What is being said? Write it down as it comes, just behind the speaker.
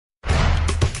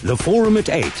The Forum at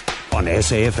 8 on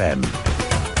SAFM.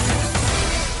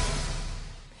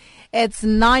 It's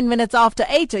 9 minutes after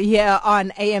 8 here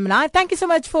on AM Live. Thank you so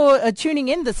much for tuning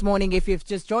in this morning if you've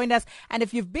just joined us. And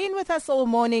if you've been with us all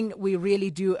morning, we really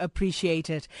do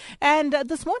appreciate it. And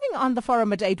this morning on the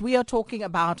Forum at 8, we are talking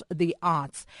about the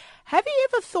arts. Have you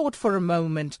ever thought for a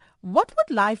moment, what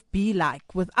would life be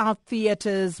like without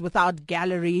theatres, without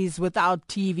galleries, without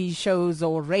TV shows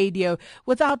or radio,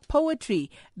 without poetry,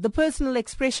 the personal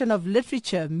expression of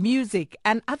literature, music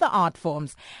and other art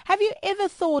forms? Have you ever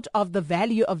thought of the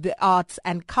value of the arts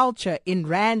and culture in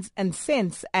rands and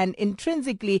cents and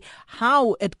intrinsically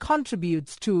how it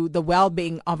contributes to the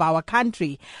well-being of our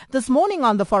country? This morning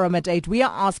on the Forum at 8, we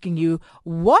are asking you,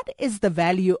 what is the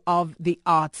value of the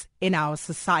arts in our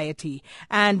society?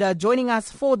 And joining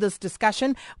us for this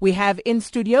discussion, we have in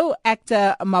studio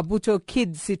actor Mabutho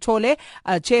Sithole,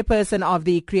 chairperson of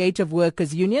the Creative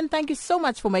Workers Union. Thank you so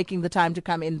much for making the time to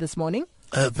come in this morning.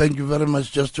 Thank you very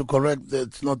much. Just to correct,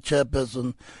 it's not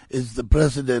chairperson, it's the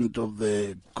president of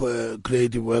the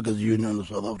Creative Workers Union of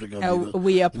South Africa.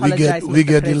 We apologize. We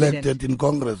get elected in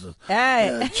congresses.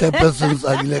 Chairpersons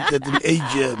are elected in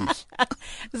AGMs.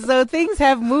 So things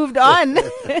have moved on.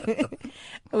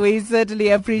 We certainly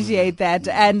appreciate that.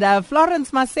 And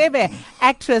Florence Masebe,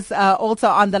 actress, also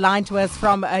on the line to us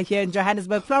from here in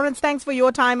Johannesburg. Florence, thanks for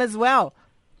your time as well.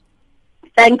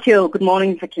 Thank you. Good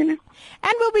morning, Sakina.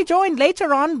 And we'll be joined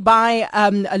later on by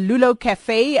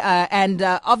LuloCafe, and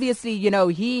obviously, you know,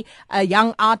 he a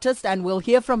young artist, and we'll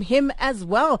hear from him as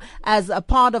well as a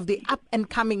part of the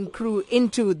up-and-coming crew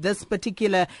into this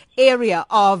particular area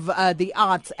of the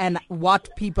arts and what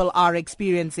people are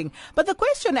experiencing. But the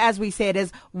question, as we said,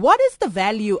 is what is the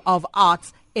value of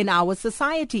arts in our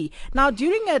society? Now,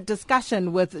 during a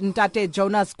discussion with Ntate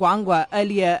Jonas Gwangwa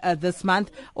earlier this month,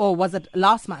 or was it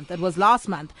last month? It was last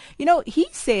month. You know, he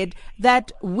said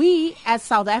that we as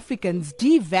South Africans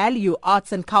devalue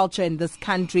arts and culture in this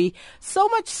country, so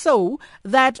much so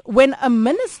that when a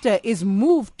minister is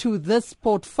moved to this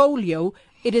portfolio,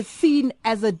 it is seen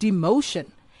as a demotion.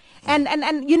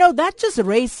 And you know, that just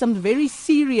raised some very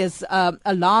serious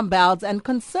alarm bells and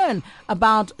concern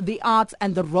about the arts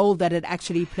and the role that it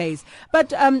actually plays. But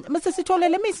Mr. Sithole,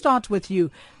 let me start with you.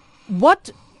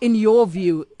 What, in your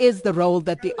view, is the role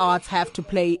that the arts have to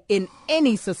play in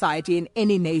any society, in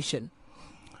any nation?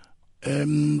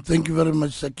 Thank you very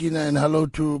much, Sakina, and hello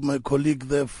to my colleague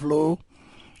there, Flo.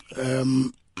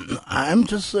 I'm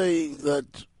just saying that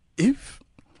if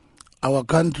our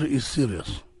country is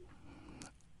serious,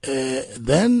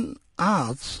 then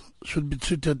arts should be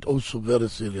treated also very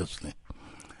seriously.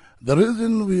 The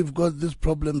reason we've got these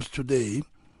problems today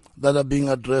that are being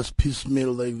addressed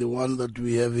piecemeal, like the one that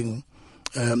we're having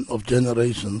of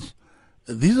generations,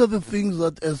 these are the things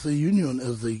that as a union,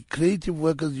 as the Creative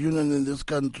Workers Union in this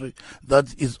country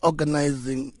that is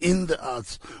organizing in the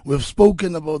arts, we've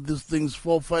spoken about these things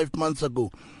 4 or 5 months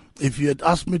ago. If you had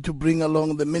asked me to bring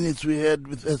along the minutes we had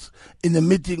with us in a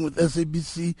meeting with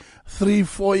SABC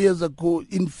 3-4 years ago,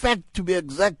 in fact, to be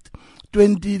exact,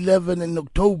 2011 in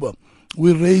October,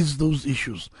 we raised those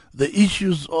issues. The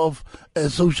issues of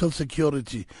social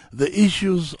security, the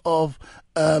issues of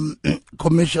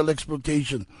commercial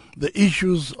exploitation, the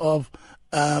issues of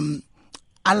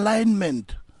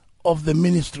alignment of the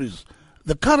ministries.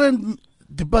 The current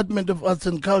Department of Arts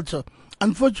and Culture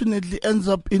unfortunately ends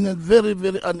up in a very,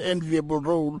 very unenviable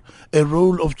role, a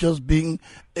role of just being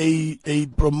a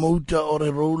promoter or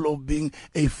a role of being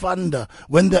a funder,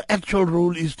 when the actual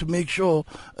role is to make sure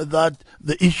that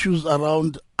the issues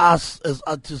around us as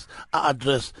artists are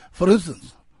addressed. For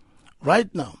instance,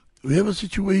 right now, we have a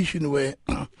situation where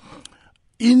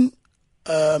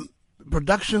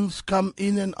productions come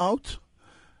in and out.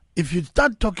 If you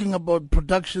start talking about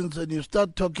productions and you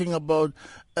start talking about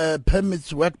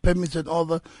permits, work permits and all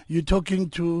that, you're talking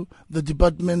to the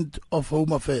Department of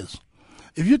Home Affairs.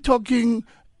 If you're talking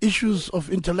issues of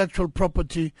intellectual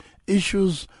property,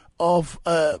 issues of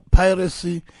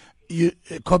piracy,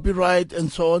 copyright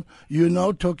and so on, you're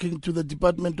now talking to the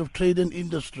Department of Trade and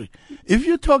Industry. If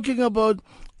you're talking about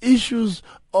issues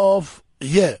of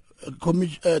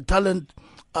talent,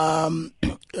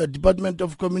 Department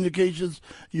of Communications,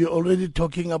 you're already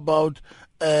talking about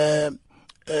how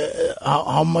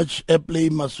much airplay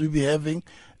must we be having.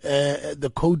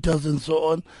 the quotas and so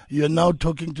on. You're now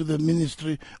talking to the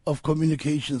Ministry of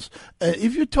Communications.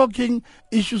 If you're talking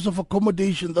issues of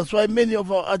accommodation, that's why many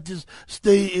of our artists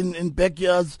stay in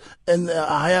backyards and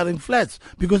are hiring flats,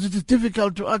 because it is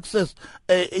difficult to access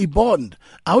a bond.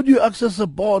 How do you access a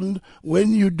bond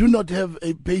when you do not have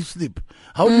a pay slip?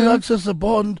 How do you access a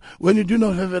bond when you do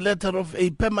not have a letter of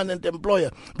a permanent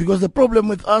employer? Because the problem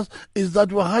with us is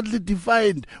that we're hardly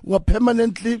defined. We're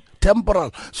permanently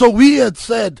temporal. So we had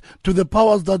said to the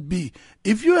powers that be,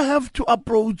 if you have to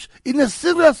approach in a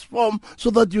serious form so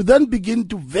that you then begin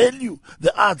to value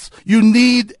the arts, you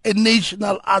need a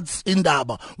national arts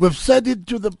indaba. We've said it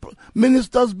to the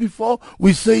ministers before,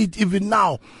 we say it even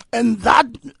now. And that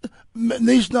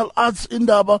national arts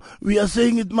indaba, we are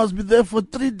saying it must be there for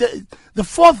 3 days. The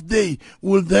fourth day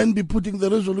will then be putting the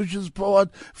resolutions forward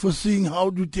for seeing how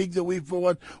to take the way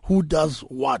forward, who does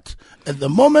what. At the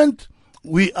moment,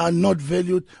 we are not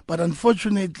valued, but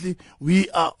unfortunately, we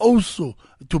are also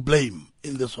to blame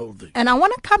in this whole thing. And I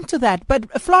want to come to that.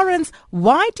 But Florence,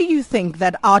 why do you think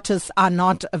that artists are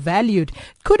not valued?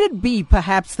 Could it be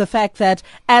perhaps the fact that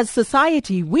as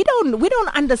society, we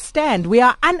don't understand, we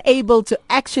are unable to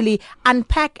actually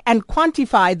unpack and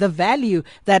quantify the value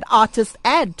that artists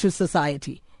add to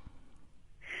society?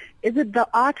 Is it the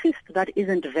artist that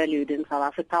isn't valued in South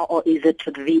Africa, or is it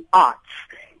the arts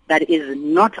that is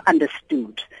not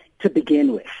understood to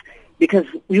begin with? Because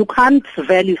you can't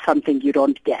value something you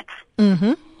don't get.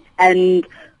 Mm-hmm. And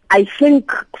I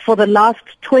think for the last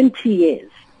 20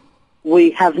 years,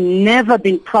 we have never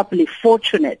been properly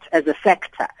fortunate as a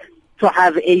sector to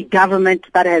have a government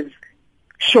that has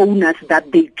shown us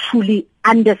that they truly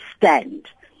understand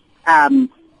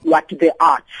what the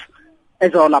arts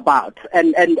is all about,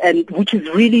 and which is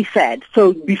really sad.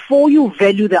 So before you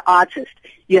value the artist,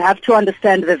 you have to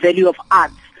understand the value of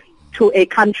arts to a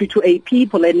country, to a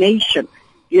people, a nation.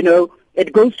 You know,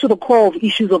 it goes to the core of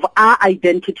issues of our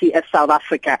identity as South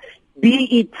Africa, be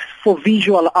it for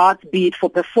visual arts, be it for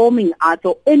performing arts,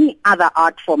 or any other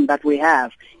art form that we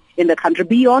have in the country,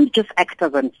 beyond just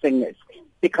actors and singers,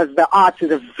 because the arts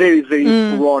is a very,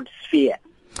 very broad sphere.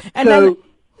 And so,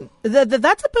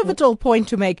 that's a pivotal point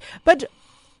to make. But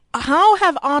how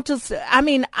have artists, I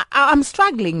mean, I'm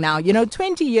struggling now,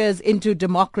 20 years into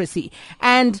democracy,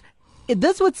 and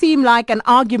this would seem like an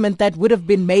argument that would have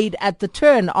been made at the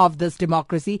turn of this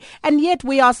democracy, and yet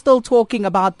we are still talking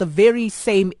about the very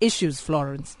same issues,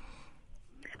 Florence.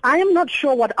 I am not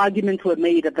sure what arguments were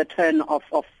made at the turn of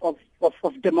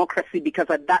democracy, because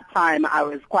at that time I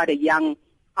was quite a young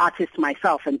artist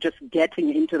myself and just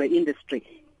getting into the industry.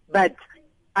 But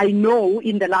I know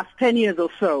in the last 10 years or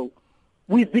so,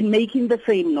 we've been making the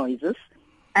same noises.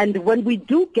 And when we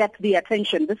do get the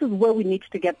attention, this is where we need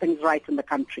to get things right in the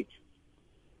country.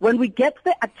 When we get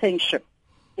the attention,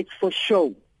 it's for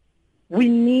show. We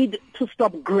need to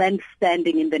stop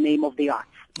grandstanding in the name of the arts.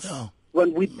 Yeah.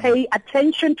 When we pay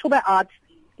attention to the arts,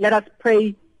 let us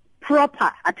pay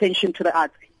proper attention to the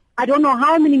arts. I don't know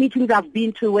how many meetings I've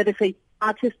been to where they say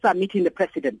artists are meeting the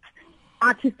president,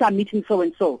 artists are meeting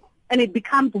so-and-so, and it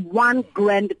becomes one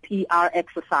grand PR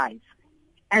exercise.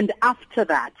 And after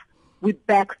that, we're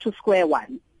back to square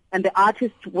one, and the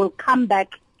artists will come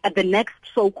back at the next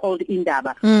so-called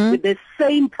Indaba with the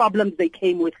same problems they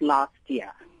came with last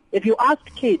year. If you ask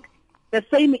kids, the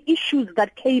same issues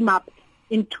that came up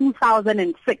in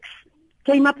 2006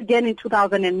 came up again in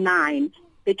 2009.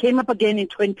 They came up again in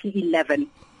 2011.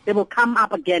 They will come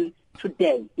up again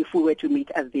today if we were to meet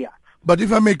as the arts. But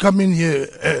if I may come in here,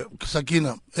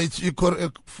 Sakina, as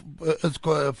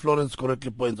Florence correctly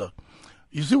points out.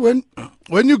 You see, when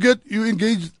you've got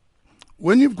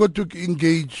to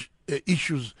engage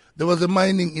issues, there was a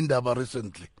mining indaba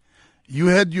recently. You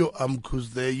had your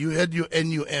AMCUs there, you had your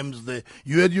NUMs there,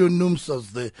 you had your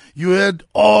NUMSAs there, you had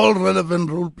all relevant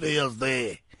role players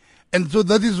there. And so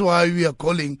that is why we are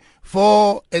calling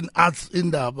for an arts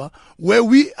indaba, where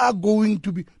we are going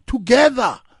to be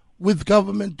together with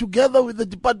government, together with the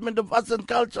Department of Arts and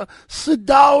Culture, sit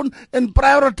down and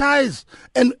prioritize.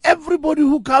 And everybody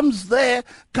who comes there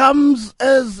comes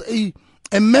as a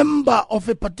member of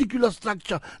a particular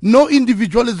structure, no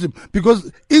individualism,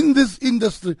 because in this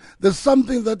industry, there's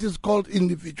something that is called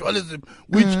individualism,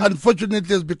 which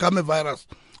unfortunately has become a virus.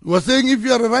 We were saying if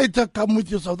you're a writer, come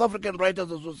with your South African Writers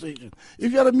Association.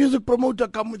 If you're a music promoter,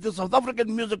 come with the South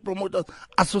African Music Promoters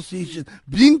Association,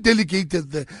 being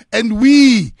delegated there. And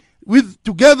we,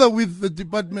 together with the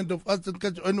Department of Arts and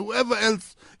Culture and whoever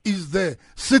else is there,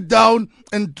 sit down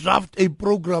and draft a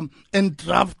program and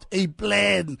draft a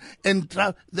plan, and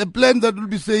draft the plan that will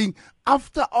be saying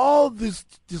after all these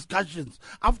discussions,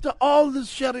 after all this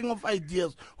sharing of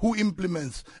ideas, who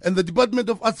implements? And the Department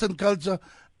of Arts and Culture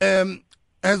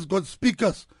has got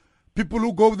speakers, people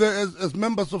who go there as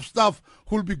members of staff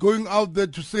who will be going out there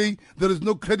to say there is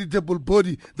no creditable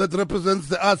body that represents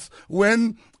the arts,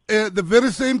 when the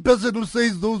very same person who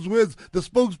says those words, the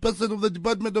spokesperson of the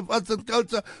Department of Arts and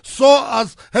Culture, saw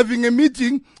us having a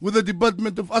meeting with the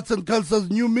Department of Arts and Culture's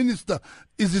new minister.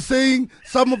 Is he saying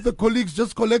some of the colleagues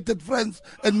just collected friends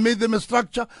and made them a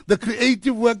structure? The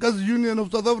Creative Workers Union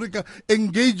of South Africa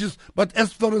engages, but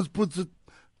as Florence puts it,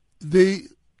 they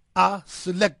are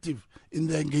selective in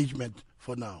their engagement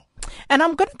for now. And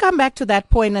I'm going to come back to that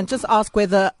point and just ask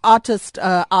whether artists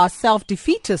are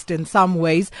self-defeatist in some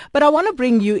ways. But I want to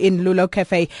bring you in,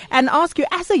 LuloCafe, and ask you,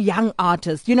 as a young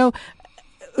artist,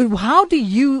 how do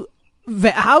you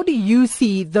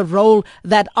see the role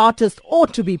that artists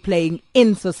ought to be playing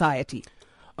in society?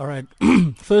 All right.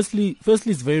 Firstly,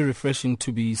 it's very refreshing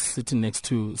to be sitting next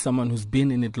to someone who's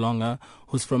been in it longer,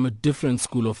 who's from a different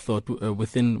school of thought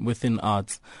within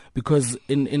arts. Because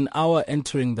in our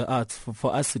entering the arts,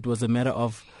 for us, it was a matter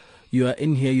of, you are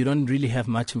in here, you don't really have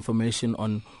much information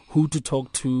on who to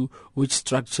talk to, which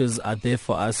structures are there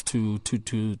for us to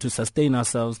sustain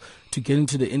ourselves, to get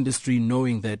into the industry,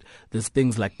 knowing that there's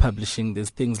things like publishing,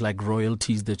 there's things like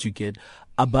royalties that you get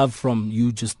above from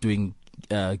you just doing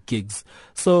gigs.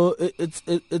 So it's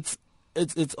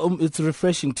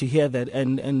refreshing to hear that,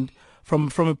 and from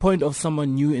a point of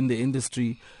someone new in the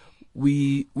industry,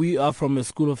 we are from a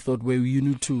school of thought where you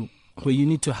need to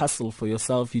hustle for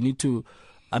yourself. You need to,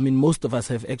 most of us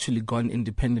have actually gone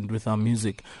independent with our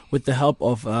music, with the help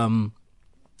of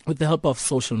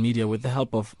social media, with the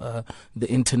help of the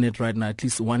internet right now. At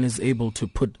least one is able to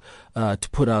put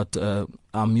out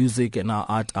our music and our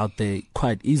art out there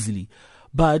quite easily.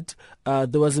 But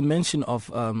there was a mention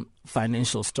of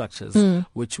financial structures,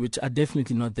 which are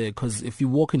definitely not there, because if you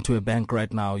walk into a bank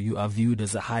right now, you are viewed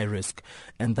as a high risk,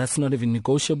 and that's not even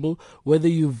negotiable. Whether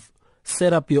you've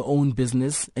set up your own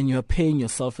business and you are paying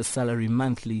yourself a salary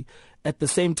monthly, at the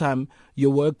same time,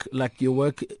 your work,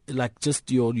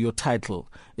 just your title,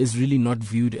 is really not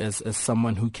viewed as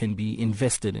someone who can be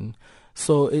invested in.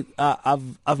 So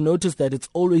I've noticed that it's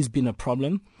always been a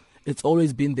problem. It's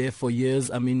always been there for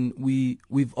years.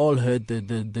 We've all heard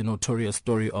the notorious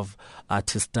story of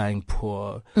artists dying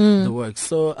poor, the work.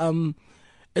 So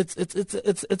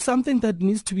it's something that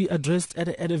needs to be addressed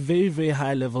at a very, very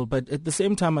high level. But at the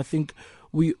same time, I think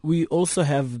we also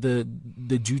have the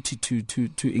duty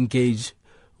to engage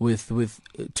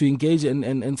to engage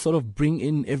and sort of bring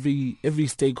in every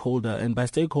stakeholder. And by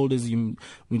stakeholders,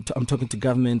 I'm talking to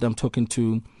government, I'm talking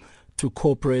to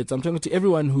corporates, I'm talking to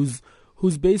everyone who's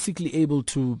basically able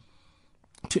to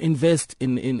invest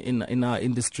in our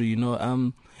industry,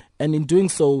 and in doing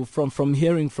so, from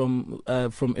hearing from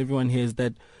everyone here, is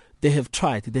that they have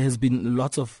tried. There has been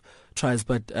lots of tries,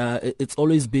 but it's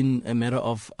always been a matter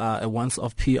of a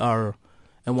once-off PR,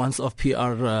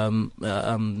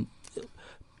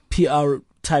 PR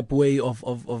type way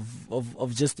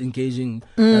of just engaging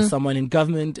someone in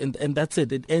government, and that's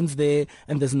it. It ends there,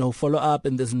 and there's no follow up,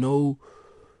 and there's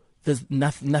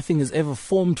nothing is ever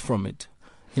formed from it,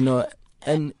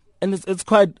 and it's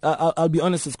quite, I'll be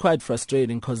honest, it's quite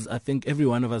frustrating, because I think every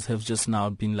one of us have just now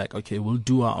been like, okay, we'll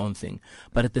do our own thing.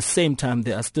 But at the same time,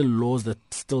 there are still laws that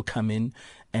still come in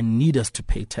and need us to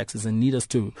pay taxes and need us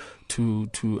to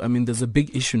there's a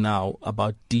big issue now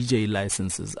about DJ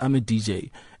licenses. I'm a DJ,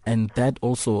 and that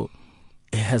also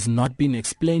has not been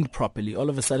explained properly. All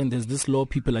of a sudden, there's this law,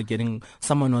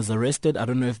 someone was arrested. I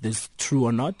don't know if this is true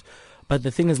or not. But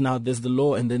the thing is, now there's the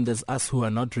law, and then there's us who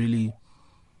are not really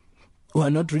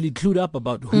clued up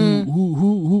about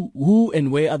who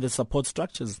and where are the support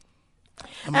structures.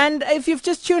 And if you've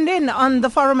just tuned in on the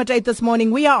Forum at 8 this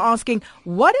morning, we are asking,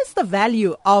 what is the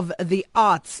value of the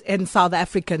arts in South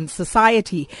African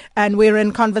society? And we're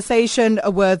in conversation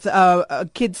with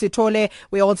Kid Sithole.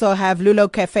 We also have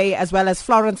LuloCafe as well as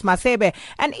Florence Masebe.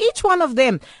 And each one of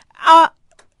them are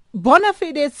bona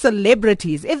fide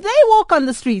celebrities. If they walk on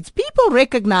the streets, people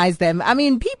recognize them.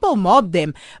 People mob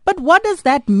them. But what does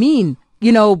that mean?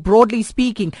 Broadly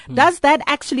speaking, does that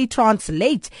actually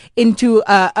translate into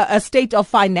a state of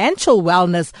financial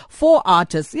wellness for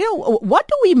artists? What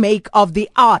do we make of the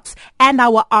arts and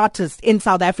our artists in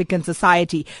South African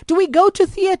society? Do we go to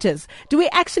theaters? Do we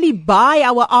actually buy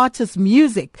our artists'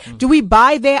 music? Do we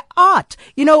buy their art?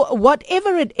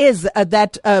 Whatever it is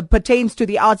that pertains to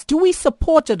the arts, do we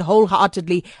support it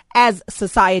wholeheartedly as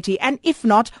society? And if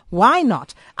not, why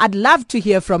not? I'd love to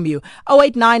hear from you.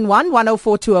 0891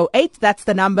 104 208. that's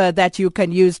the number that you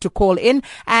can use to call in.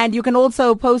 And you can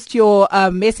also post your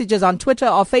messages on Twitter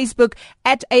or Facebook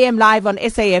at AM Live on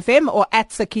SAFM or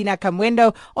at Sakina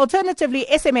Kamwendo. Alternatively,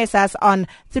 SMS us on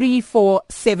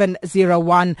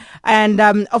 34701. And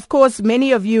of course,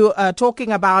 many of you are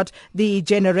talking about the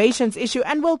generations issue,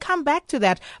 and we'll come back to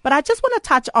that. But I just want to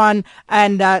touch on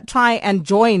and try and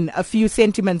join a few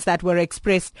sentiments that were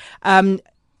expressed.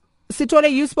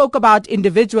 Sithole, you spoke about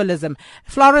individualism.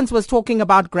 Florence was talking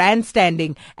about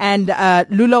grandstanding, and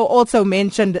Lulo also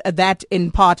mentioned that in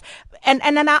part. And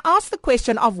then I asked the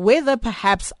question of whether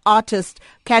perhaps artists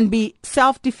can be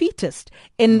self-defeatist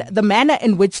in the manner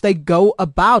in which they go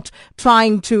about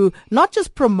trying to not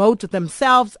just promote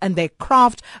themselves and their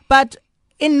craft, but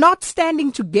in not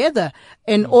standing together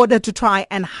in order to try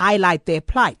and highlight their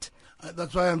plight.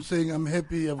 That's why I'm saying I'm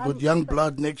happy I've got young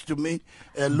blood next to me.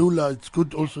 Lula, it's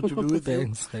good also to be with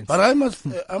Thanks. But I must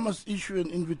issue an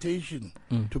invitation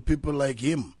to people like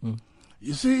him.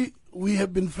 You see, we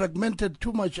have been fragmented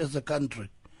too much as a country.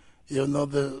 You know,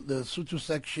 the Sotho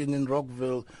section in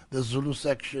Rockville, the Zulu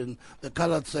section, the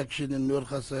colored section in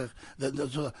Nurkhasek.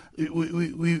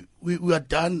 We are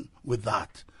done with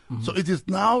that. So it is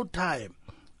now time.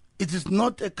 It is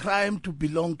not a crime to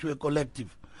belong to a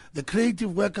collective. The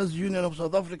Creative Workers Union of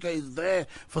South Africa is there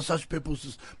for such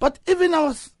purposes. But even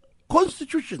our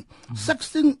constitution,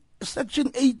 section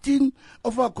 18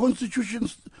 of our constitution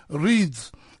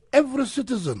reads, every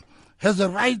citizen has a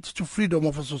right to freedom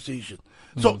of association.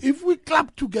 So if we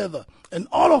club together and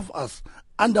all of us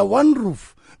under one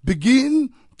roof begin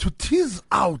to tease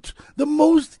out the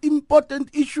most important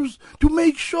issues to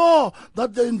make sure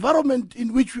that the environment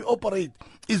in which we operate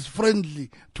is friendly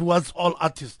towards all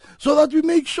artists, so that we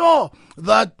make sure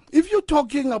that if you're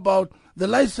talking about the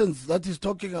license that is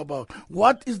talking about,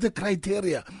 what is the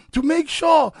criteria to make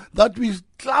sure that we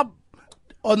club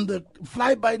on the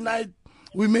fly-by-night,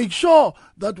 we make sure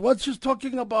that what she's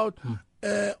talking about,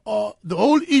 or the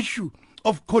whole issue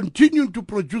of continuing to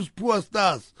produce poor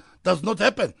stars does not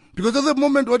happen. Because at the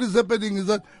moment what is happening is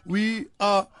that we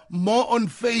are more on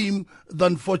fame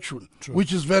than fortune,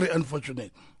 which is very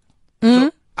unfortunate.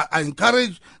 So I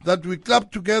encourage that we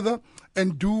club together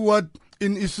and do what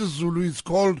in isiZulu is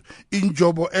called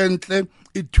injobo enhle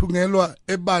ithungelwa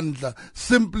ebandla,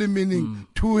 simply meaning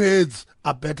two heads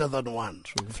are better than one.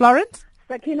 Florence?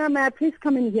 Sakina, may I please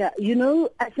come in here? You know,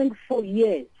 I think for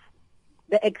years,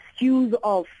 the excuse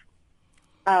of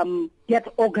get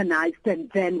organized and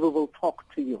then we will talk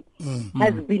to you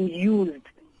has been used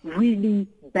really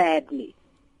badly.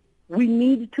 We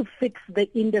need to fix the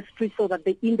industry so that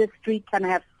the industry can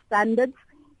have standards,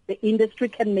 the industry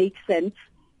can make sense.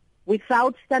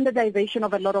 Without standardization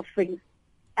of a lot of things,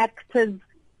 actors,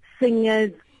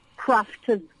 singers,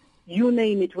 crafters, you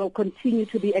name it, will continue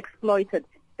to be exploited.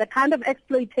 The kind of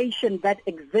exploitation that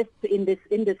exists in this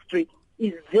industry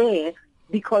is there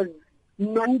because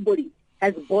nobody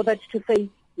has bothered to say,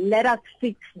 let us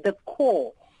fix the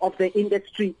core of the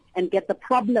industry and get the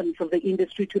problems of the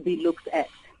industry to be looked at.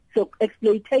 So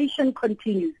exploitation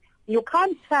continues. You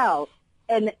can't tell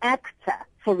an actor,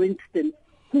 for instance,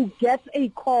 who gets a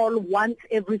call once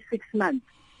every 6 months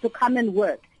to come and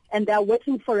work, and they're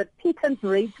working for a pittance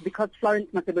rate because Florence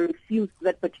Masebe refused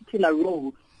that particular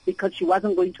role because she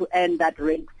wasn't going to earn that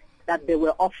rate that they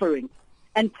were offering,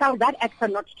 and tell that actor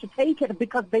not to take it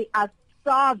because they are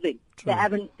starving. They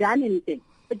haven't done anything.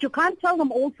 But you can't tell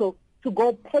them also to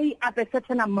go pay up a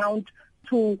certain amount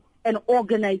to an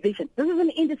organization. This is an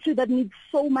industry that needs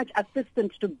so much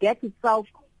assistance to get itself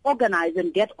organized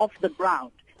and get off the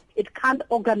ground. It can't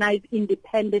organize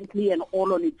independently and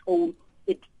all on its own.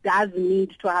 It does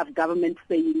need to have government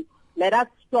saying, let us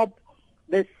stop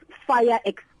this fire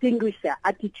extinguisher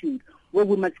attitude where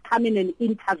we must come in and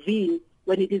intervene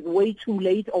when it is way too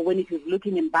late or when it is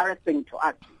looking embarrassing to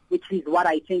us, which is what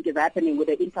I think is happening with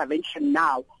the intervention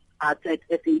now at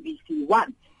SABC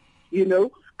 1. You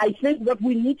know, I think what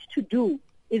we need to do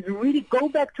is really go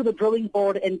back to the drawing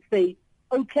board and say,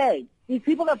 okay, these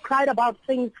people have cried about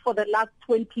things for the last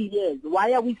 20 years.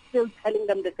 Why are we still telling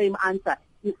them the same answer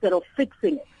instead of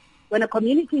fixing it? When a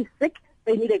community is sick,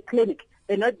 they need a clinic.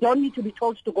 They don't need to be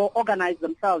told to go organize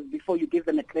themselves before you give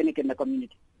them a clinic in the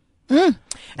community.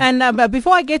 And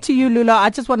before I get to you, Lula, I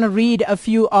just want to read a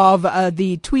few of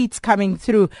the tweets coming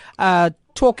through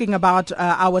talking about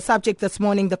our subject this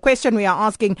morning. The question we are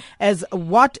asking is,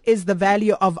 what is the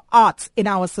value of arts in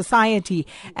our society?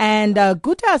 And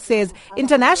Guta says,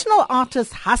 international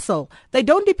artists hustle. They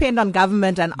don't depend on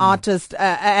government, and artists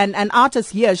and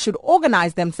artists here should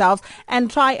organize themselves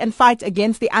and try and fight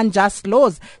against the unjust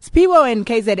laws. Spiwo in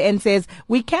KZN says,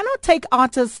 we cannot take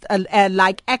artists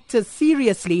like actors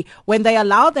seriously when they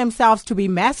allow themselves to be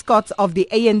mascots of the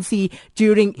ANC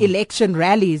during election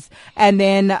rallies. And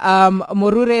then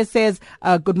Morure says,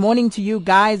 good morning to you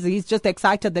guys. He's just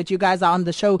excited that you guys are on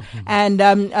the show. And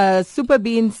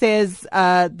Superbean says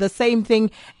the same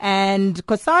thing. And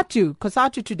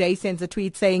Kosatu today sends a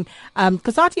tweet saying,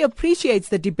 Kosatu appreciates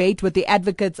the debate with the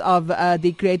advocates of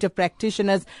the creative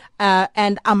practitioners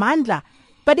and Amandla.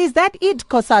 But is that it,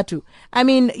 Kosatu? I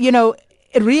mean,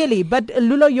 really. But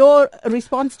Lulo, your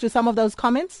response to some of those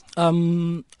comments?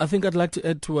 I think I'd like to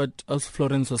add to what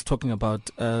Florence was talking about,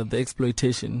 the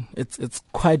exploitation. It's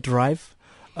quite rife,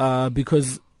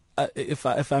 because if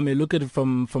I may look at it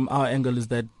from our angle, is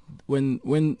that when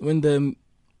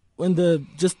the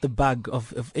just the bug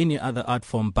of any other art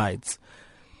form bites,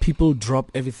 people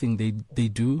drop everything they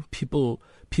do. People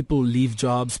leave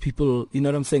jobs. People, you know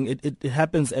what I'm saying? It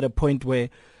happens at a point where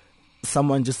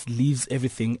someone just leaves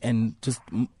everything and just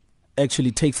actually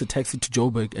takes a taxi to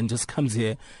Joburg and just comes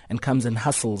here and comes and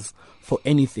hustles for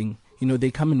anything.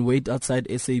 They come and wait outside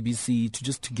SABC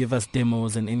to give us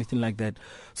demos and anything like that.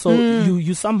 So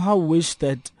you somehow wish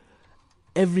that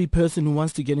every person who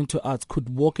wants to get into arts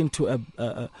could walk into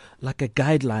a like a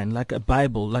guideline, like a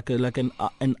Bible, like an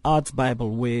arts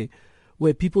Bible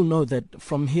where people know that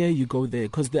from here you go there.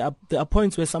 Because there are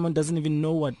points where someone doesn't even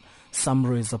know what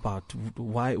Samro is about.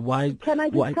 Why? Can I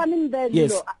just come in there?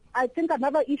 Yes. I think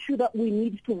another issue that we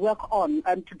need to work on,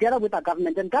 together with our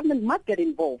government, and government must get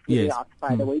involved in the arts,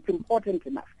 by the way, it's important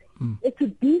enough, is to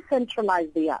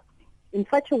decentralize the arts in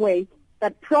such a way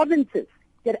that provinces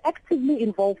get actively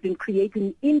involved in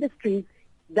creating industries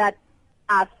that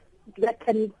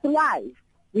can thrive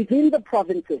within the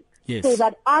provinces, so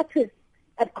that artists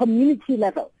at community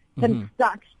level can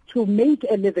start to make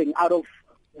a living out of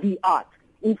the art,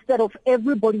 instead of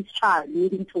everybody's child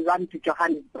needing to run to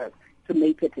Johannesburg to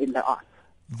make it in the arts.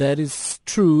 That is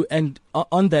true, and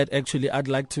on that, actually, I'd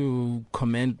like to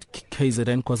commend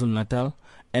KZN KwaZulu-Natal,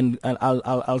 and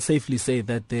I'll safely say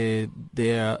that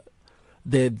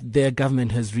their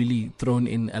government has really thrown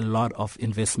in a lot of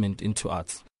investment into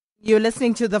arts. You're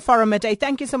listening to the Forum at 8.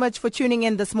 Thank you so much for tuning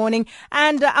in this morning.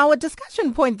 And our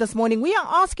discussion point this morning, we are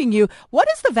asking you, what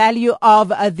is the value of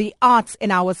the arts in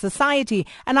our society?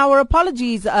 And our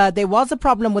apologies, there was a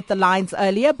problem with the lines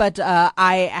earlier, but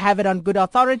I have it on good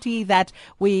authority that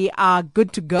we are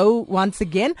good to go once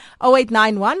again.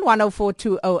 0891 104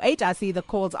 208. I see the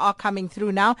calls are coming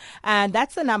through now, and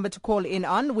that's the number to call in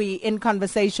on. We in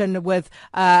conversation with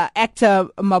actor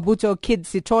Mabutho Kid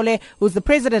Sithole, who's the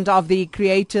president of the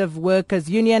Creative Workers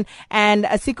Union, and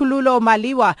Sikhululo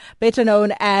Maliwa, better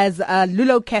known as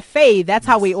LuloCafe. That's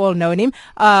how we all know him.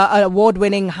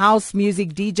 Award-winning house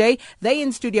music DJ. They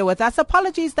in studio with us.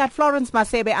 Apologies that Florence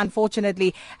Masebe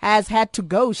unfortunately has had to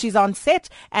go. She's on set,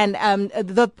 and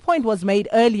the point was made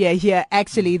earlier here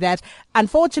actually that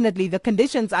unfortunately the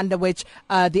conditions under which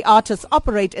the artists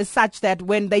operate is such that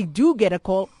when they do get a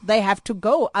call, they have to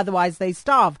go. Otherwise they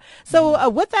starve. So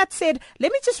with that said,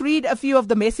 let me just read a few of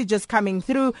the messages coming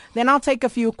through. Then I'll take a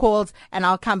few calls and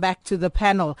I'll come back to the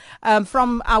panel.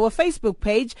 From our Facebook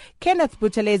page, Kenneth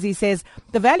Buthelezi says,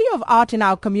 the value of art in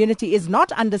our community is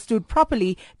not understood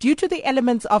properly due to the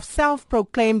elements of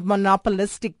self-proclaimed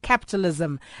monopolistic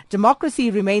capitalism.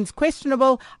 Democracy remains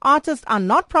questionable. Artists are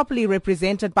not properly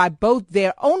represented by both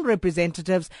their own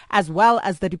representatives as well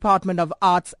as the Department of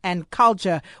Arts and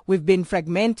Culture. We've been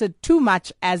fragmented too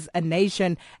much as a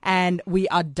nation, and we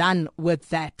are done with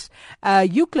that.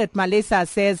 Euclid Malesa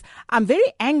says, I'm very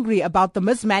angry about the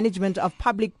mismanagement of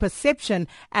public perception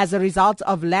as a result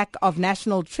of lack of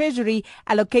national treasury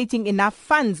allocating enough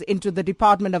funds into the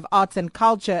Department of Arts and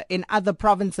Culture in other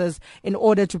provinces in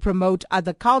order to promote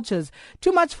other cultures.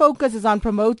 Too much focus is on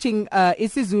promoting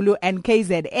isiZulu and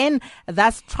KZN,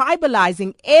 thus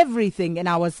tribalizing everything in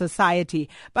our society.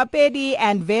 Bapedi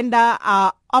and Venda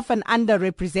are often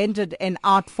underrepresented in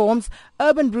art forms.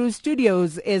 Urban Brew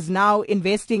Studios is now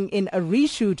investing in a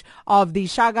reshoot of the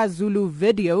Shaka Zulu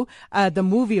video, the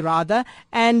movie rather,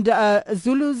 and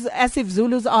Zulus, as if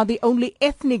Zulus are the only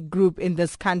ethnic group in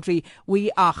this country.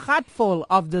 We are heartful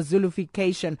of the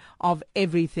Zulufication of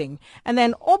everything. And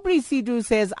then Aubrey Sidhu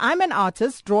says, I'm an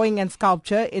artist, drawing and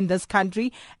sculpture in this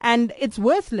country, and it's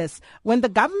worthless. When the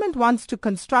government wants to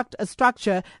construct a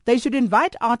structure, they should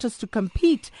invite artists to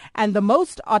compete, and the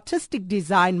most artistic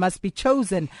design must be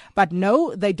chosen. But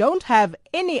no, they don't have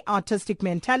any artistic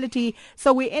mentality,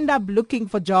 so we end up looking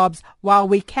for jobs while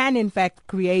we can in fact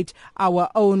create our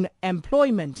own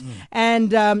employment.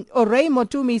 And Orey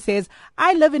Motumi says,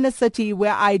 I live in a city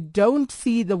where I don't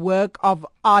see the work of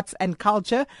arts and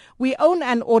culture. We own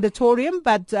an auditorium,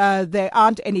 but there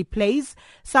aren't any plays.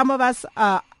 Some of us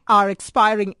are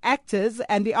expiring actors,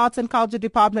 and the arts and culture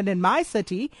department in my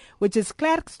city, which is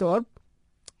Klerksdorp,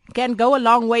 can go a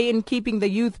long way in keeping the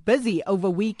youth busy over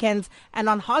weekends and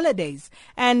on holidays.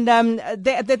 And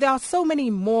there are so many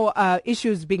more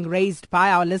issues being raised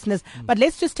by our listeners. But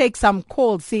let's just take some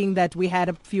calls, seeing that we had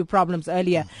a few problems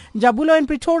earlier. Jabulo in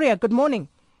Pretoria, good morning.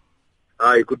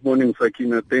 Hi, good morning,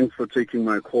 Sakina. Thanks for taking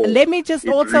my call. Let me just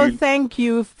thank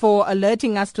you for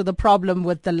alerting us to the problem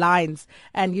with the lines.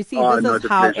 And you see, this is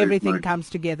how everything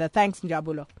comes together. Thanks,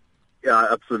 Njabulo. Yeah,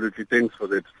 absolutely. Thanks for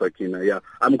that, Sakina. Yeah,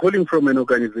 I'm calling from an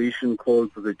organization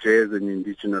called the Jazz and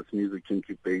Indigenous Music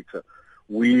Incubator.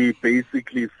 We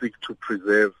basically seek to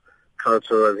preserve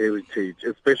cultural heritage,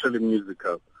 especially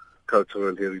musical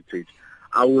cultural heritage.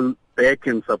 I will back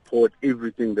and support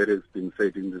everything that has been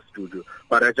said in the studio,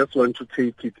 but I just want to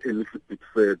take it a little bit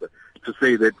further to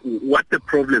say that what the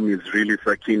problem is really,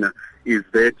 Sakina, is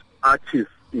that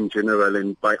artists in general,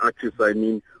 and by artists I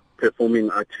mean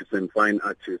performing artists and fine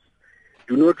artists,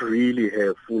 do not really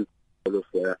have full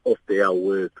control of their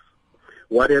works.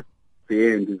 What happens at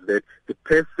the end is that the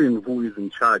person who is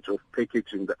in charge of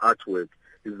packaging the artwork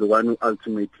is the one who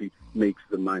ultimately makes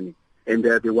the money. And they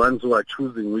are the ones who are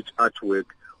choosing which artwork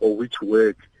or which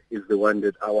work is the one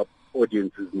that our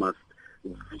audiences must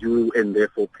view and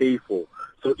therefore pay for.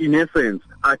 So in essence,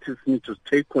 artists need to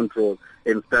take control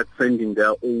and start sending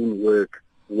their own works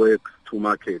to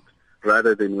market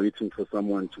rather than waiting for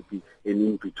someone to be an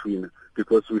in-betweener.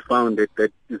 Because we found that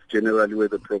that is generally where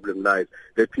the problem lies,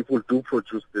 that people do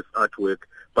produce this artwork,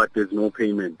 but there's no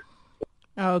payment.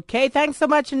 Okay, thanks so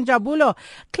much, Njabulo.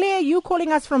 Claire, you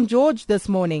calling us from George this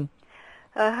morning.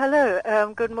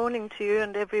 Hello, good morning to you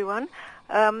and everyone.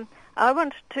 I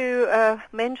wanted to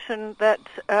mention that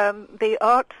the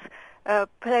arts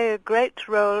play a great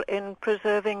role in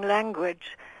preserving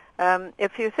language.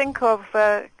 If you think of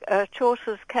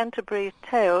Chaucer's Canterbury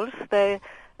Tales, they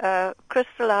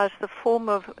crystallize the form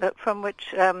of from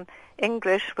which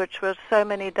English, which was so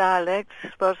many dialects,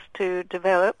 was to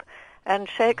develop. And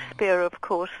Shakespeare, of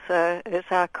course, is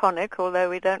iconic, although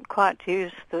we don't quite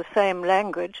use the same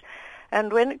language.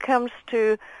 And when it comes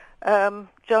to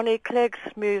Johnny Clegg's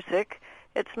music,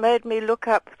 it's made me look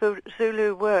up the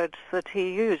Zulu words that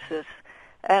he uses.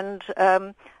 And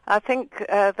I think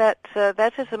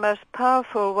that is the most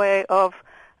powerful way of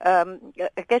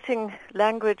getting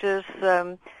languages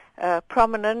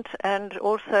prominent and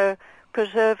also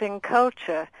preserving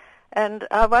culture. And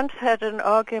I once had an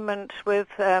argument with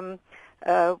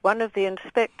one of the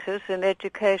inspectors in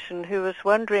education who was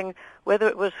wondering whether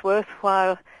it was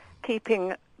worthwhile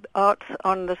keeping arts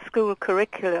on the school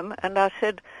curriculum. And I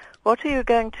said, what are you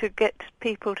going to get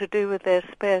people to do with their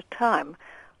spare time?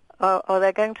 Are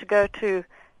they going to go to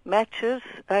matches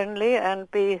only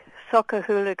and be soccer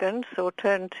hooligans or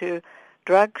turn to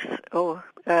drugs or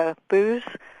booze?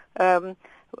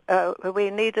 We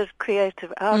need a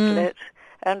creative outlet.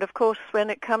 And of course,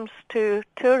 when it comes to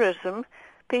tourism,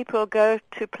 people go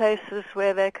to places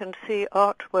where they can see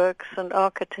artworks and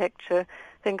architecture.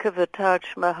 Think of the Taj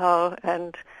Mahal,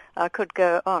 and I could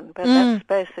go on, but that's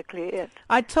basically it.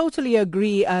 I totally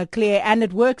agree, Claire, and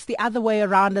it works the other way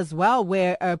around as well,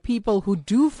 where people who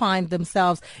do find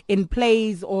themselves in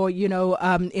plays or, in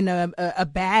a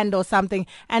band or something,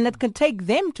 and it can take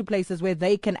them to places where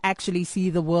they can actually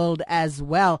see the world as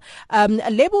well.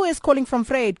 Lebo is calling from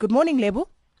Fred. Good morning, Lebo.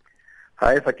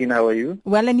 Hi, Sakina, how are you?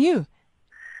 Well, and you?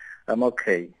 I'm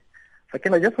okay.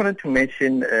 Sakina, I just wanted to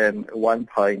mention one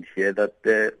point here,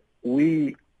 that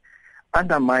we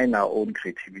undermine our own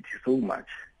creativity so much.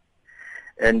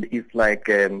 And it's like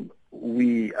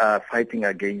we are fighting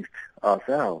against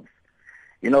ourselves.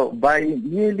 By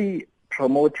merely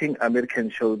promoting American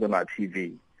shows on our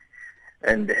TV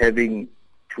and having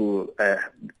to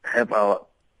have our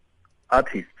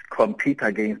artists compete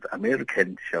against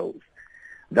American shows,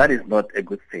 that is not a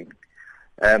good thing.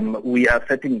 We are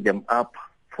setting them up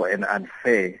for an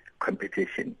unfair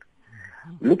competition.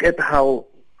 Look at how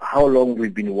long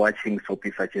we've been watching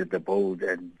soapies such as The Bold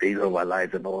and Days of Our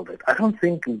Lives and all that. I don't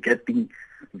think we're getting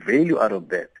value out of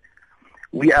that.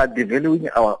 We are developing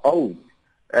our own.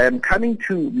 Coming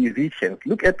to musicians,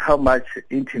 look at how much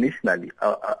internationally,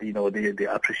 they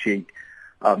appreciate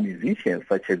our musicians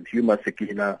such as Huma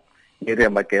Sekina,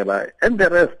 Miriam Makela, and the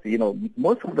rest.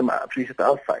 Most of them are appreciated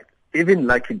outside. even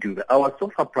Lucky Dube. I was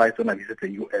so surprised when I visited the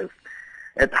U.S.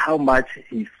 at how much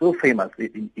he's so famous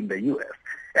in the U.S.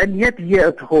 And yet here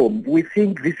at home, we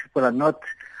think these people are not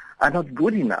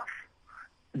good enough.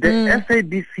 The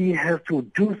SABC has to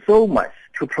do so much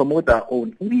to promote our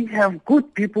own. We have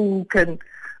good people who can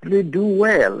really do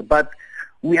well, but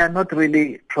we are not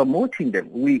really promoting them.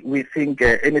 We think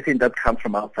anything that comes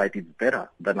from outside is better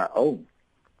than our own,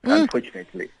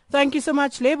 unfortunately. Thank you so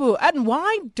much, Lebu. And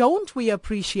why don't we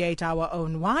appreciate our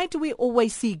own? Why do we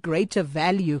always see greater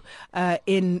value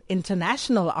in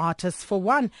international artists, for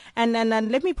one? And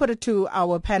let me put it to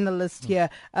our panelists here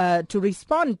to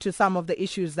respond to some of the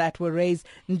issues that were raised.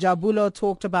 Njabulo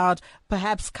talked about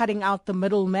perhaps cutting out the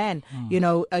middleman,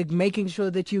 making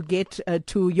sure that you get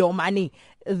to your money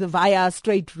via a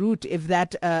straight route, if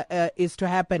that is to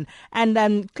happen. And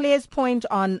then Claire's point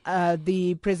on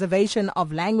the preservation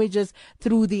of languages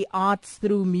through the arts,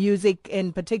 through music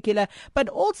in particular, but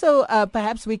also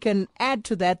perhaps we can add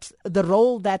to that the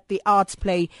role that the arts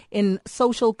play in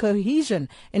social cohesion,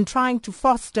 in trying to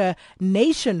foster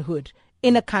nationhood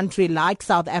in a country like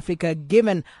South Africa,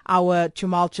 given our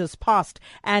tumultuous past.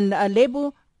 And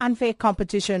Lebu, unfair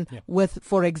competition with,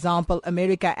 for example,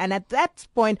 America. And at that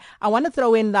point, I want to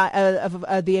throw in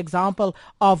the example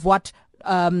of what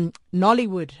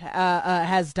Nollywood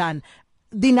has done,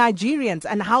 the Nigerians,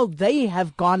 and how they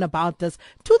have gone about this,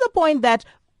 to the point that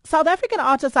South African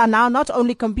artists are now not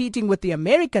only competing with the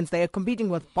Americans, they are competing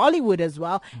with Bollywood as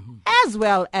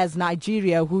well as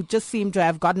Nigeria, who just seem to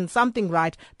have gotten something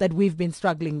right that we've been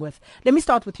struggling with. Let me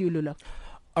start with you, Lulo.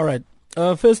 All right.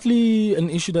 Firstly, an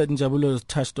issue that Njabulo has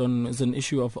touched on is an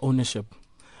issue of ownership,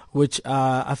 which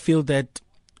I feel that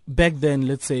back then,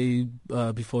 let's say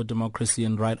before democracy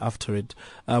and right after it,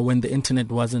 when the internet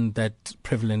wasn't that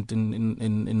prevalent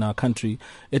in our country,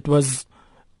 it was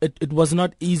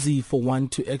not easy for one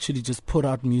to actually just put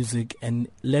out music and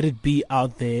let it be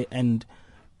out there and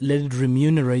let it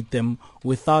remunerate them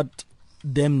without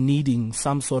them needing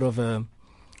some sort of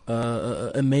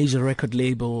a major record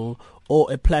label or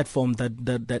a platform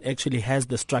that actually has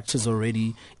the structures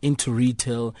already into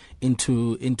retail,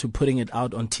 into putting it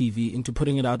out on TV, into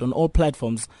putting it out on all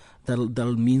platforms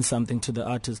that'll mean something to the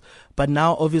artist. But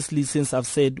now, obviously, since I've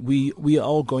said we are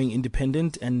all going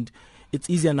independent, and it's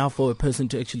easier now for a person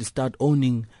to actually start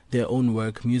owning their own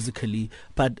work musically.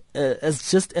 But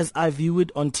as I view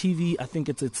it on TV, I think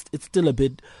it's still a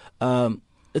bit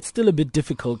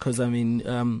difficult, because I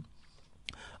mean.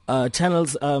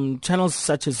 Channels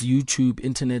such as YouTube,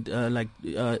 internet,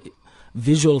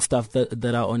 visual stuff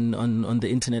that are on the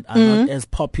internet are not as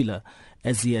popular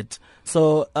as yet.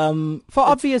 So for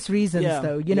obvious reasons,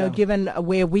 though, given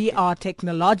where we are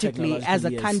technologically as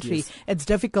a country, it's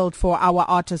difficult for our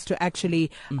artists to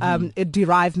actually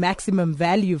derive maximum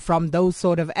value from those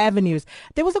sort of avenues.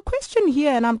 There was a question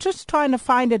here, and I'm just trying to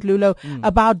find it, Lulo,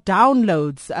 about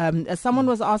downloads. Someone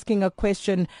was asking a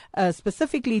question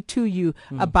specifically to you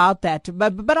about that,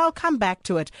 but I'll come back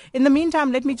to it. In the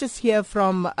meantime, let me just hear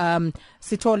from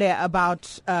Sithole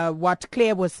about what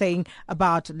Claire was saying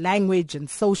about language and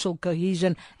social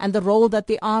cohesion and the role that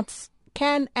the arts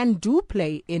can and do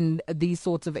play in these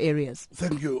sorts of areas.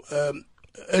 Thank you.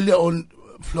 Earlier on,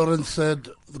 Florence said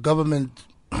the government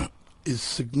is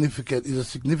a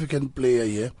significant player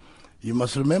here. You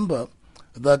must remember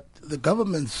that the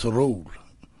government's role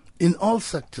in all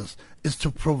sectors is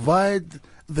to provide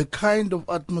the kind of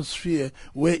atmosphere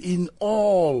wherein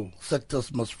all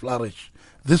sectors must flourish,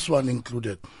 this one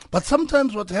included. But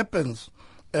sometimes what happens,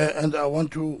 and I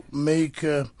want to make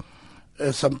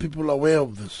some people aware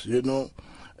of this,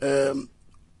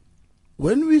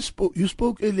 when you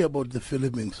spoke earlier about the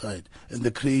filming side and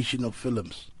the creation of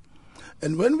films.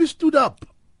 And when we stood up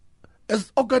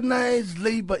as organized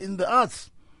labor in the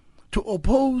arts to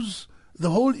oppose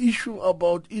the whole issue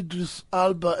about Idris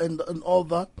Elba and all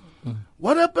that,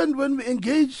 what happened when we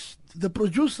engaged the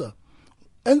producer?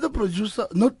 And the producer,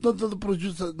 the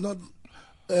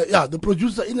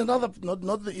producer in another,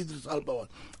 not the Idris Elba one,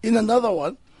 in another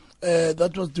one,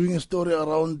 that was doing a story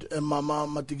around Mama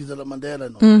Matikizela Mandela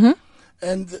and all.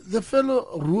 And the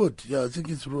fellow wrote, I think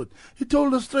it's wrote, he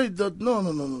told us straight that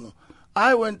no.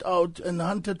 I went out and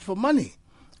hunted for money,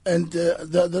 and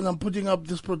then I'm putting up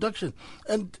this production.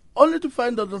 And only to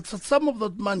find out that some of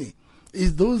that money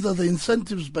those are the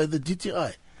incentives by the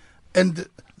DTI. And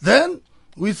then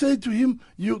we say to him,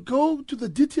 you go to the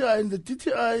DTI, and the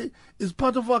DTI is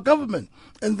part of our government.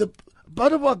 And the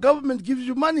part of our government gives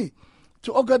you money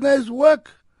to organize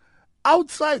work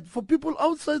outside, for people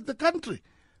outside the country,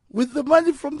 with the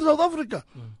money from South Africa.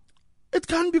 It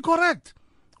can't be correct.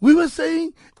 We were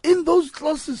saying in those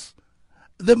clauses,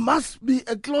 there must be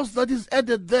a clause that is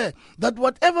added there that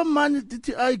whatever money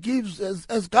DTI gives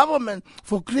as government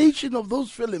for creation of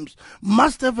those films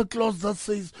must have a clause that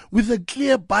says with a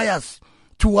clear bias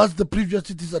towards the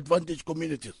previously disadvantaged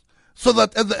communities, so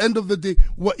that at the end of the day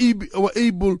we're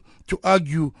able to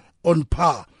argue on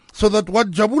par, so that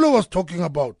what Jabula was talking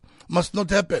about must not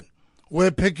happen,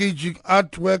 where packaging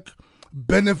artwork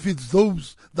benefits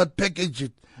those that package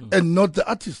it and not the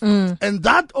artist. And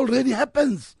that already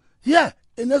happens here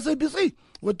in SABC.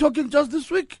 We're talking just this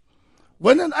week.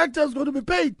 When an actor is going to be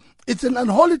paid, it's an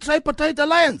unholy tripartite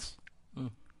alliance.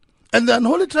 And the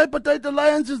unholy tripartite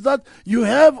alliance is that you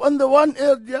have on the one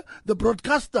area the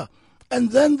broadcaster,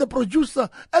 and then the producer,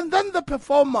 and then the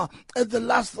performer as the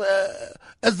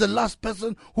last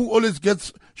person who always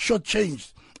gets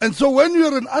shortchanged. And so when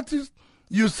you're an artist,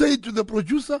 you say to the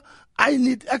producer, I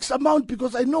need X amount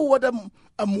because I know what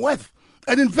I'm worth.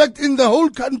 And in fact, in the whole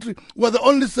country, we're the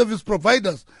only service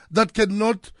providers that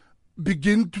cannot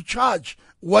begin to charge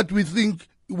what we think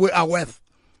we are worth.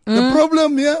 The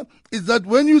problem here is that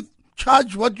when you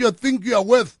charge what you think you are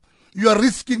worth, you are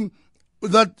risking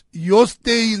that your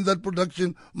stay in that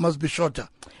production must be shorter.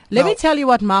 Let me tell you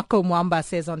what Marco Mwamba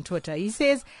says on Twitter. He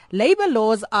says, labor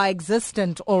laws are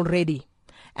existent already.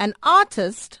 An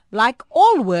artist, like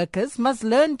all workers, must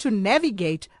learn to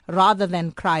navigate rather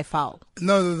than cry foul.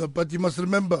 No, but you must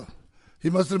remember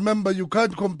you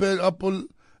can't compare apple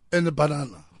and a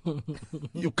banana.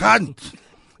 You can't.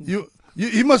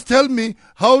 He must tell me,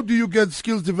 how do you get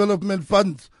skills development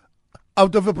funds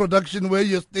out of a production where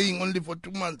you're staying only for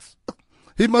 2 months?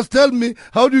 He must tell me,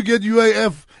 how do you get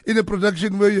UIF in a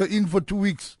production where you're in for 2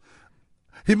 weeks?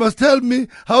 He must tell me,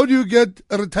 how do you get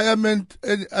a retirement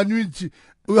annuity?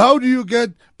 How do you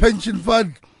get pension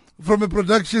fund from a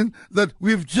production that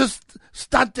we've just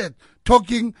started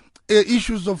talking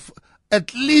issues of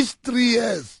at least 3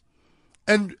 years?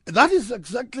 And that is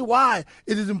exactly why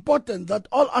it is important that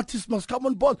all artists must come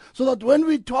on board, so that when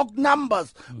we talk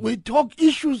numbers, we talk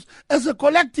issues as a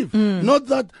collective. Not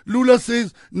that Lula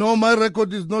says, no, my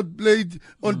record is not played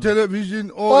on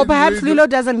television. Or perhaps Lulo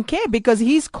doesn't care because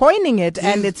he's coining it,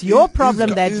 and it's your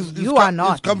problem that you are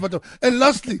not. Comfortable. And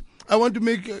lastly, I want to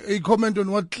make a comment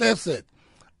on what Claire said.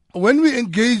 When we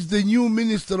engaged the new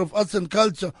Minister of Arts and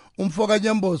Culture, Umfoka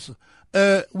Nyambosa,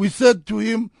 we said to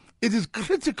him, it is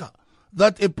critical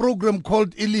that a program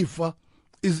called ILIFA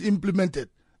is implemented,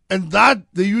 and that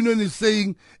the union is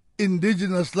saying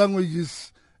indigenous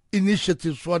languages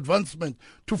initiatives for advancement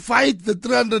to fight the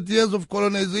 300 years of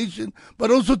colonization, but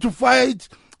also to fight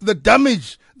the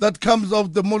damage that comes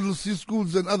of the Model C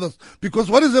schools and others. Because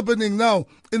what is happening now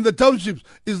in the townships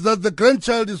is that the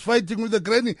grandchild is fighting with the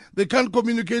granny. They can't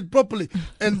communicate properly.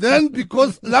 And then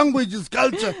because language is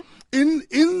culture, in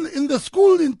the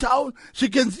school in town, she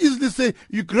can easily say,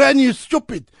 you granny is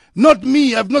stupid. Not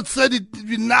me. I've not said it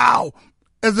even now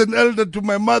as an elder to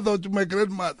my mother or to my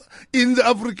grandmother. In the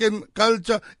African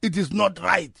culture, it is not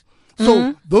right.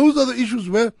 So those are the issues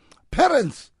where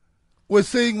parents were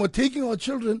saying we're taking our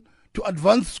children to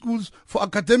advanced schools for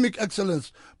academic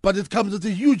excellence, but it comes at a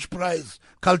huge price,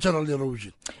 cultural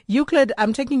erosion. Euclid,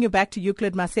 I'm taking you back to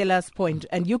Euclid Marcella's point,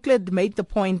 and Euclid made the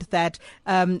point that,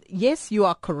 yes, you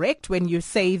are correct when you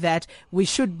say that we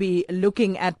should be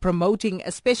looking at promoting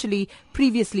especially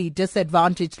previously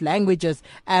disadvantaged languages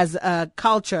as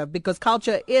culture, because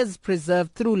culture is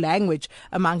preserved through language,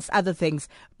 amongst other things.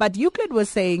 But Euclid was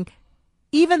saying,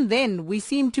 even then, we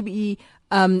seem to be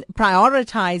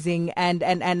prioritizing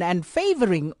and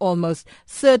favoring almost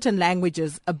certain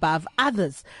languages above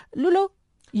others. Lulo,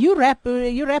 you rap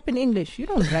in English. You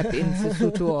don't rap in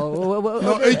Sesotho.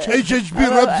 No, HHP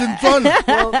raps in Tswana.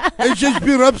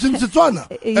 HHP raps in Setswana.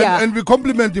 And we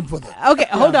compliment him for that. Okay,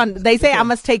 hold on. They say I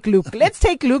must take Luke. Let's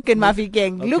take Luke in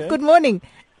Mafikeng. Okay. Luke, good morning.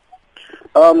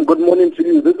 Good morning to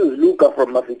you. This is Luca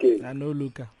from Mafikeng. I know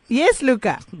Luca. Yes,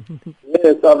 Luca.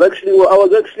 Yes, I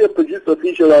was actually a producer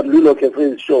feature on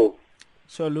LuloCafe's show.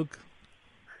 So, Luke.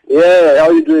 Yeah, how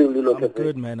are you doing, LuloCafe? I'm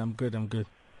good, man. I'm good.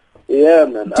 Yeah,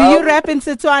 man. Do you rap in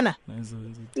Setswana?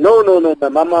 No,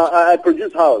 ma'am. I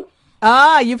produce house.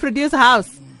 Ah, you produce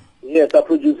house. Yes, I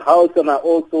produce house, and I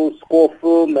also score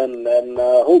film and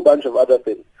a whole bunch of other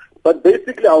things. But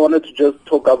basically, I wanted to just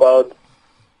talk about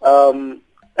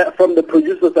from the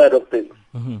producer side of things.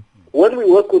 Mm-hmm. When we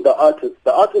work with the artists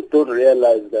don't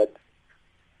realize that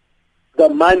the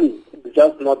money is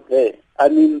just not there. I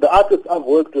mean, the artists I've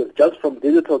worked with, just from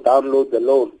digital downloads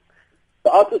alone,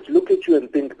 the artists look at you and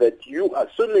think that you are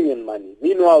swimming in money.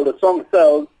 Meanwhile, the song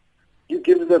sells, you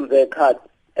give them their cut,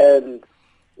 and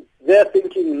they're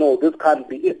thinking, no, this can't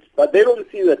be it. But they don't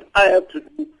see that I have to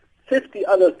do 50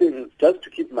 other things just to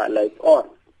keep my lights on.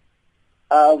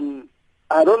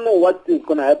 I don't know what is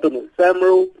going to happen with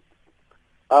Samro.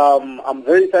 I'm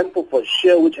very thankful for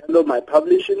Share, which handled my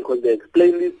publishing, because they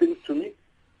explain these things to me.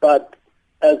 But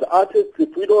as artists,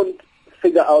 if we don't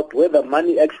figure out where the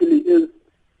money actually is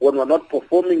when we're not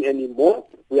performing anymore,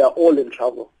 we are all in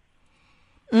trouble.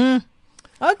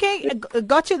 Okay,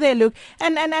 got you there, Luke.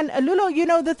 And Lulo, you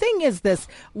know, the thing is this.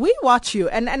 We watch you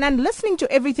and listening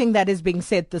to everything that is being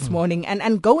said this morning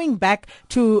and going back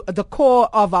to the core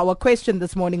of our question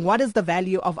this morning, what is the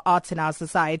value of arts in our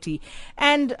society?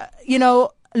 And, you know,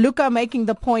 Luca making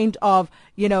the point of,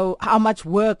 you know, how much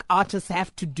work artists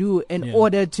have to do in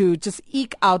order to just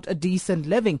eke out a decent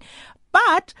living.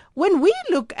 But when we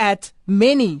look at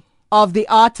many of the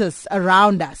artists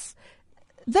around us,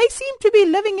 they seem to be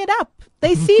living it up.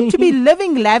 They seem to be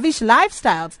living lavish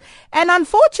lifestyles. And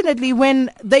unfortunately, when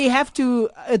they have to,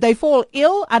 they fall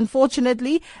ill,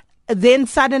 unfortunately, then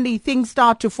suddenly things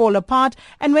start to fall apart.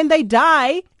 And when they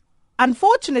die,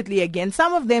 unfortunately, again,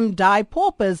 some of them die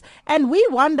paupers. And we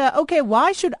wonder, okay,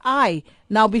 why should I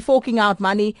now be forking out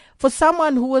money for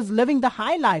someone who was living the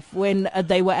high life when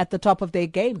they were at the top of their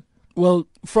game? Well,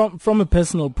 from a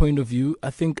personal point of view,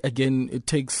 I think, again, it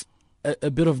takes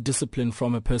a bit of discipline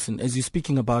from a person. As you're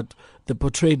speaking about the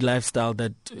portrayed lifestyle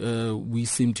that we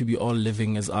seem to be all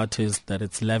living as artists, that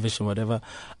it's lavish and whatever,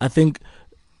 I think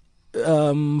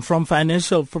from a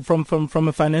financial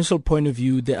point of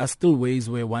view, there are still ways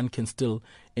where one can still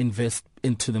invest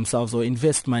into themselves or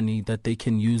invest money that they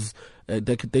can use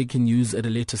that they can use at a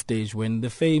later stage when the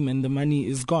fame and the money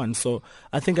is gone. So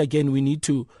I think, again, we need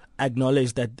to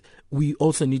acknowledge that we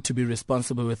also need to be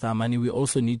responsible with our money. We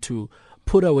also need to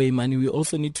put away money. We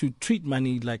also need to treat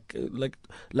money like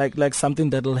something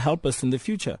that will help us in the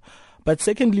future. But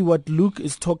secondly, what Luca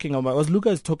is talking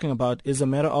about is a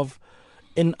matter of,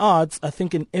 in arts, I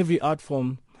think in every art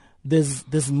form,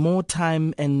 there's more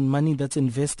time and money that's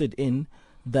invested in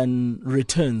than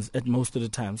returns at most of the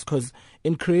times. Because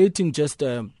in creating just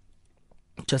a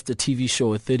TV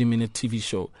show, a 30-minute TV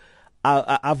show,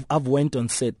 I've went on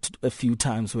set a few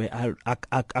times where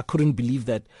I couldn't believe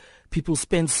that people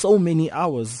spend so many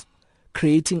hours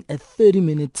creating a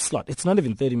 30-minute slot. It's not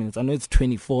even 30 minutes. I know it's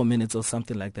 24 minutes or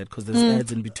something like that because there's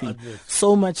ads in between.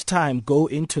 So much time go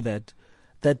into that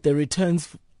the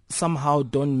returns somehow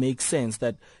don't make sense,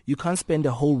 that you can't spend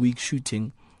a whole week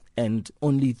shooting and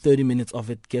only 30 minutes of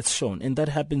it gets shown. And that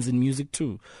happens in music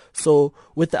too. So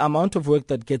with the amount of work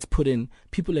that gets put in,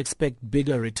 people expect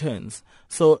bigger returns.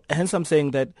 So hence I'm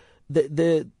saying that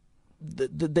the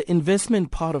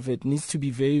investment part of it needs to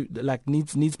be very,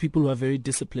 needs people who are very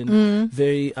disciplined,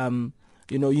 very,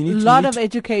 you need a lot of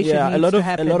education. Yeah, needs to a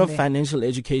happen lot of there. Financial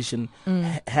education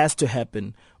has to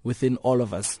happen within all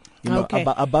of us.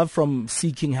 Above from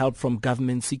seeking help from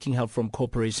government, seeking help from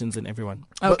corporations and everyone.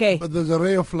 Okay. But there's a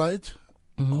ray of light.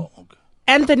 Oh, okay.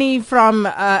 Anthony from,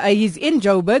 he's in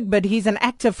Joburg, but he's an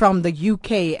actor from the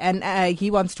UK, and he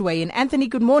wants to weigh in. Anthony,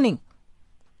 good morning.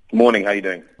 Morning, how are you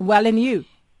doing? Well, and you?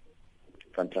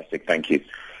 Fantastic, thank you.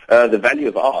 The value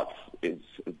of art is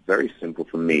very simple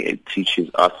for me. It teaches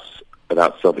us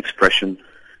about self-expression,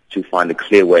 to find a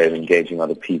clear way of engaging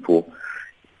other people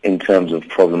in terms of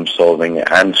problem solving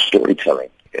and storytelling.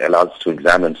 It allows us to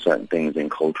examine certain things in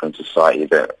culture and society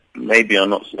that maybe are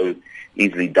not so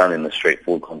easily done in a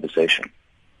straightforward conversation.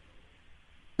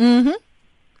 Mm-hmm.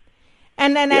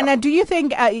 And do you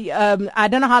think, I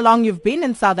don't know how long you've been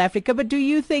in South Africa, but do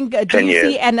you think, do you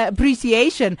see an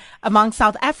appreciation among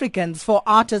South Africans for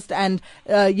artists and,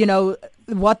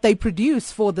 what they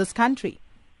produce for this country?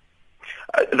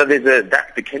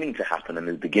 That's beginning to happen, and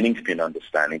there's beginning to be an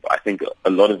understanding, but I think a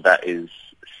lot of that is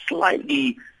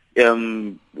slightly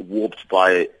warped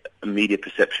by media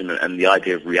perception and the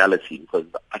idea of reality, because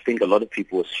I think a lot of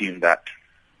people assume that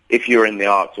if you're in the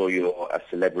arts or you're a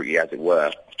celebrity, as it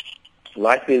were,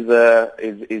 life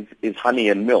is honey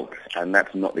and milk, and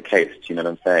that's not the case. Do you know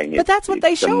what I'm saying? But that's what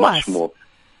they show us. More,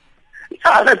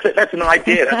 that's an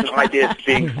idea. That's an idea that's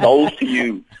being sold to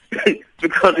you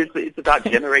because it's about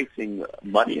generating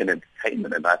money and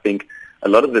entertainment. And I think a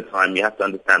lot of the time you have to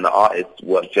understand that artists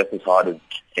work just as hard as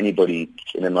anybody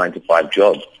in a 9-to-5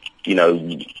 job.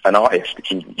 An artist,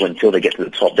 until they get to the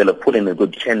top, they'll have put in a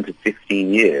good 10 to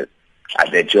 15 years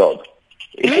at their job.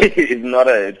 It's not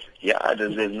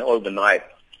there's no overnight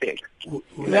fix.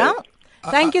 Well,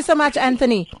 thank you so much,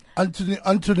 Anthony.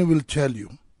 Anthony will tell you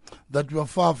that we are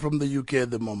far from the UK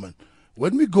at the moment.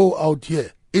 When we go out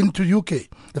here into UK,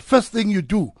 the first thing you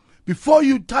do before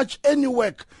you touch any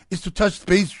work is to touch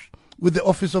base with the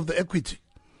Office of the Equity.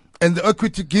 And the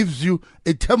Equity gives you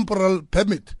a temporal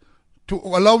permit to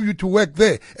allow you to work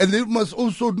there. And they must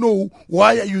also know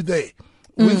why are you there.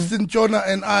 Winston Chona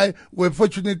and I were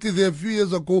fortunately there a few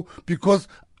years ago because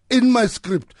in my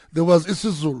script, there was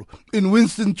isiZulu. In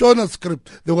Winston Chona's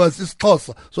script, there was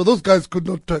isiXhosa. So those guys could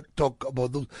not talk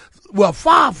about those. We are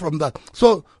far from that.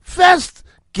 So first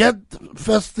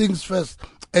things first.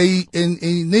 A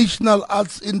national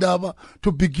arts endeavor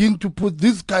to begin to put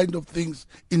these kind of things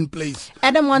in place.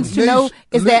 Adam wants to know,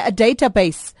 is there a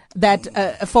database that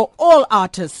for all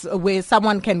artists where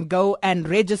someone can go and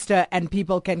register and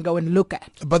people can go and look at?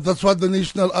 But that's what the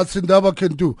National Arts Endeavor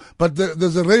can do. But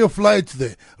there's a ray of light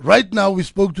there. Right now, we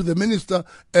spoke to the minister,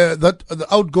 that the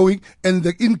outgoing and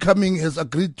the incoming has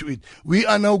agreed to it. We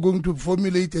are now going to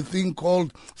formulate a thing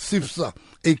called CIFSA,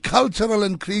 a Cultural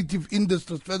and Creative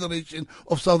Industries Federation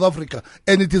of South Africa,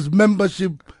 and it is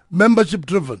membership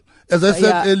driven. As I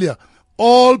said earlier,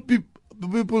 all people. The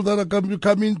people that are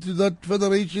come into that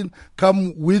federation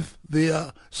come with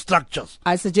their structures.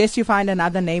 I suggest you find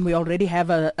another name. We already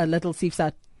have a little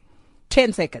CIFSA.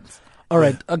 10 seconds. All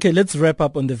right. Okay, let's wrap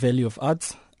up on the value of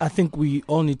arts. I think we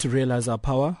all need to realize our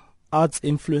power. Arts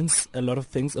influence a lot of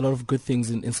things, a lot of good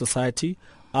things in society.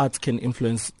 Arts can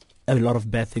influence a lot of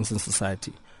bad things in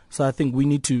society. So I think we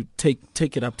need to take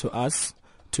it up to us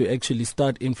to actually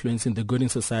start influencing the good in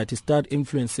society, start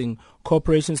influencing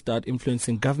corporations, start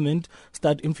influencing government,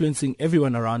 start influencing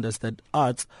everyone around us, that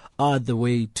arts are the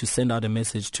way to send out a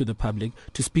message to the public,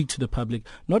 to speak to the public,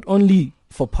 not only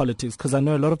for politics, because I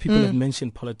know a lot of people have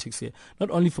mentioned politics here, not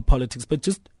only for politics, but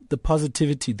just the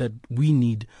positivity that we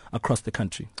need across the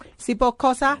country. Sipho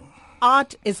Khosa,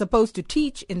 art is supposed to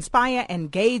teach, inspire,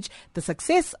 engage. The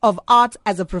success of art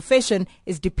as a profession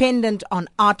is dependent on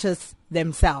artists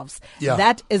themselves. Yeah.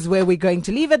 That is where we're going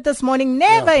to leave it this morning.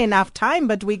 Never enough time,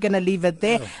 but we're going to leave it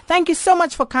there. Thank you so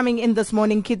much for coming in this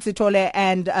morning, Kid Sithole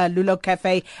and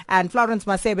LuloCafe and Florence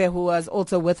Masebe, who was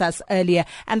also with us earlier.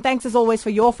 And thanks as always for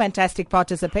your fantastic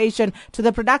participation. To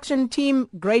the production team,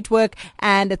 great work.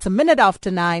 And it's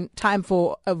 9:01. Time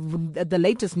for the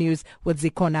latest news with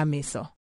Zikona Miso.